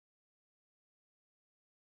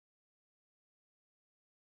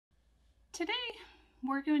Today,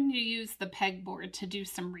 we're going to use the pegboard to do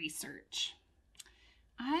some research.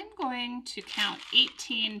 I'm going to count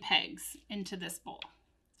 18 pegs into this bowl.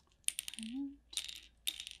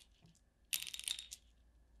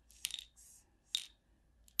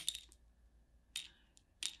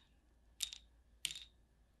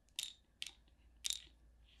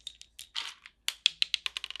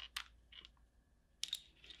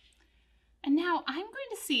 And now I'm going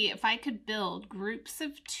to see if I could build groups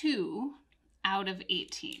of 2 out of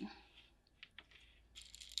 18.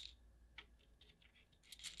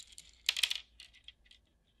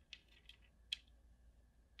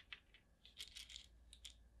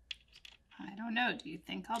 I don't know. Do you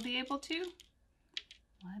think I'll be able to?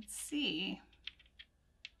 Let's see.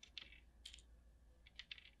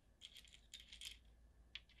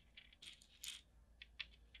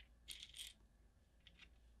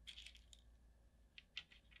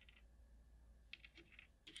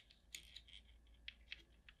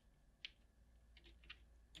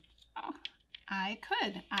 Oh, I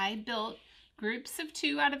could. I built groups of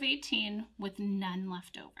 2 out of 18 with none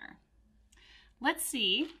left over. Let's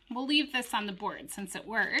see. We'll leave this on the board since it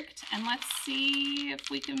worked, and let's see if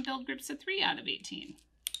we can build groups of 3 out of 18.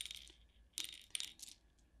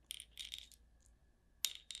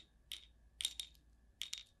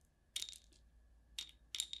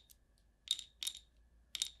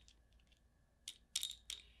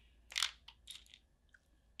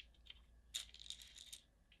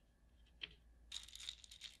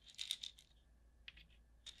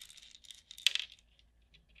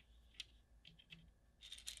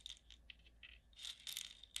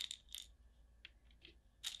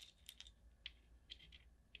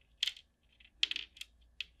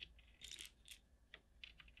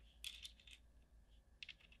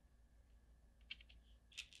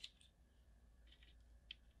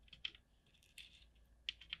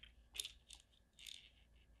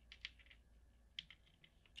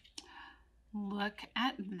 Look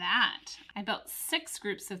at that. I built 6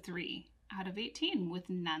 groups of 3 out of 18 with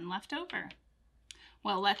none left over.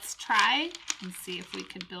 Well, let's try and see if we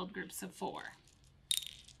could build groups of 4.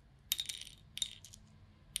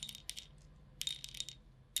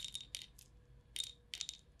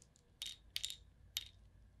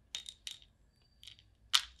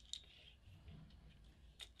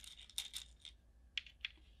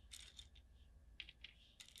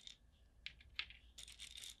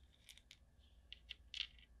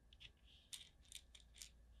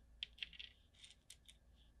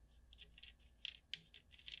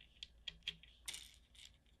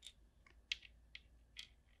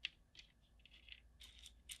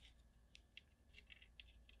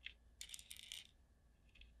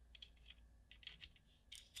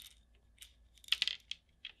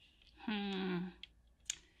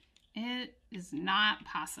 It is not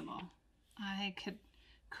possible. I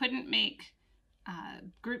couldn't make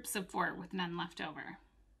groups of 4 with none left over.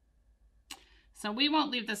 So we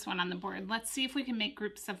won't leave this one on the board. Let's see if we can make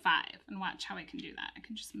groups of 5 and watch how I can do that. I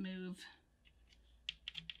can just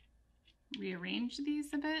rearrange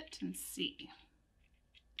these a bit and see.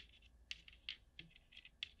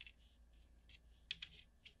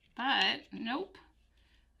 But nope,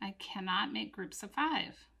 I cannot make groups of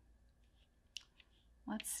 5.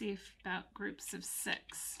 Let's see about groups of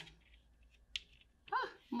 6. Oh,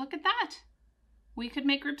 look at that. We could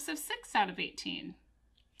make groups of 6 out of 18.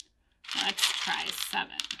 Let's try 7.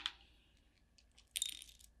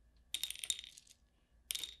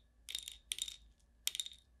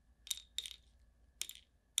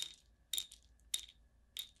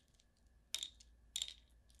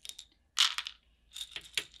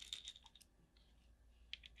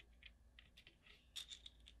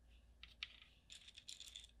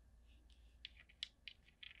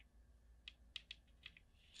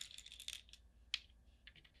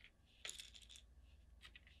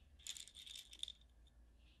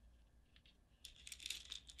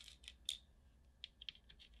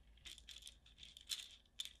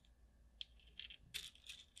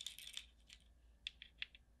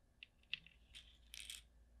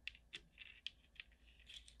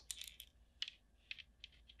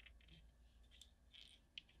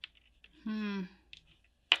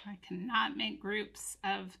 I cannot make groups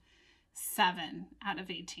of 7 out of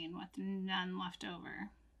 18 with none left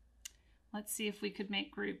over. Let's see if we could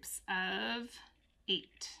make groups of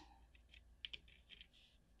 8.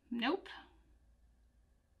 Nope.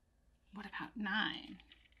 What about 9?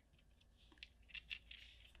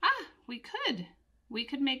 Ah, we could. We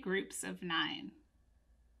could make groups of 9.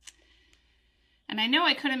 And I know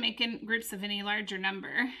I couldn't make groups of any larger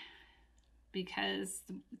number because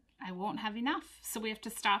I won't have enough. So we have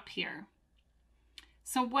to stop here.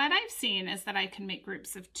 So what I've seen is that I can make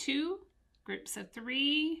groups of 2, groups of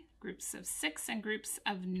 3, groups of 6, and groups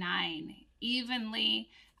of 9 evenly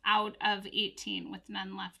out of 18 with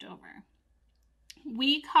none left over.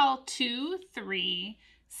 We call 2, 3,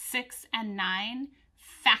 6, and 9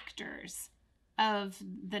 factors of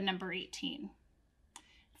the number 18.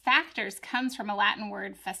 Factors comes from a Latin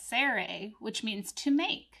word facere, which means to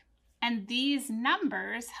make. And these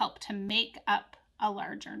numbers help to make up a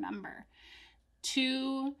larger number.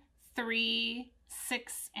 2, 3,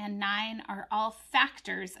 6, and 9 are all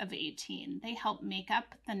factors of 18. They help make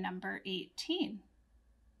up the number 18.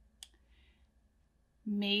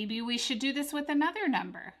 Maybe we should do this with another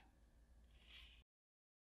number.